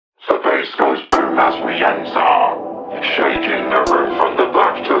bass goes boom as we enter, shaking the room from the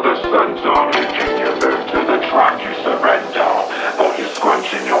back to the center, making you move to the track, you surrender, body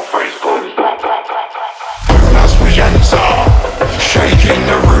scrunching, your face closed up. Boom as we enter, shaking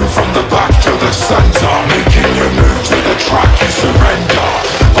the room from the back to the center, making you move to the track, you surrender,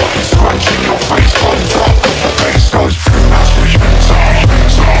 body scrunching, your face closed up, cause the bass goes boom as we enter.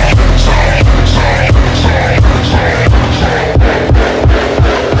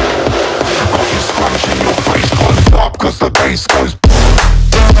 Cause the bass goes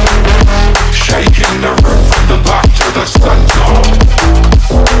shaking the room from the back to the center,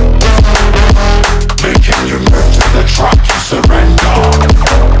 making you move to the track, you surrender,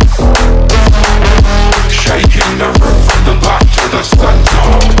 shaking the room from the back to the center,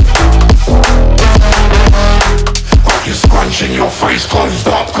 body scrunching, your face closed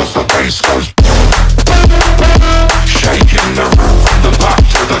up, cause the bass goes shaking the room from the back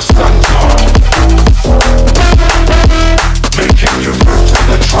to the center, making you move to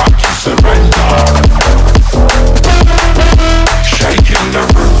the track, you surrender, shaking the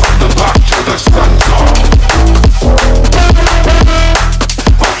room from the back to the center,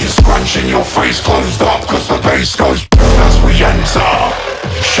 body scrunching, your face closed up, cause the bass goes as we enter,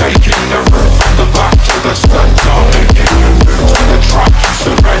 shaking the room from the back to the center, making you move to the track, you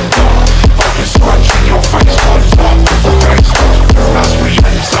surrender, body scrunching, your face closed up, cause the bass goes as we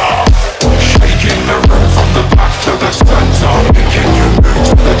enter, shaking the room from the back to the center, making you move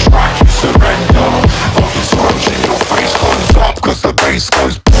to the track, you surrender, body scrunching, your face closed up, cause the bass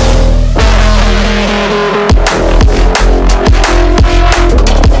goes.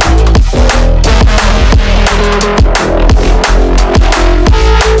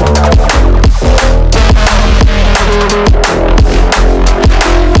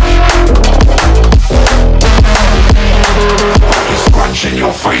 Body scrunching,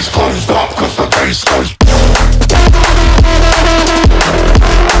 your face closed up, cause the bass goes.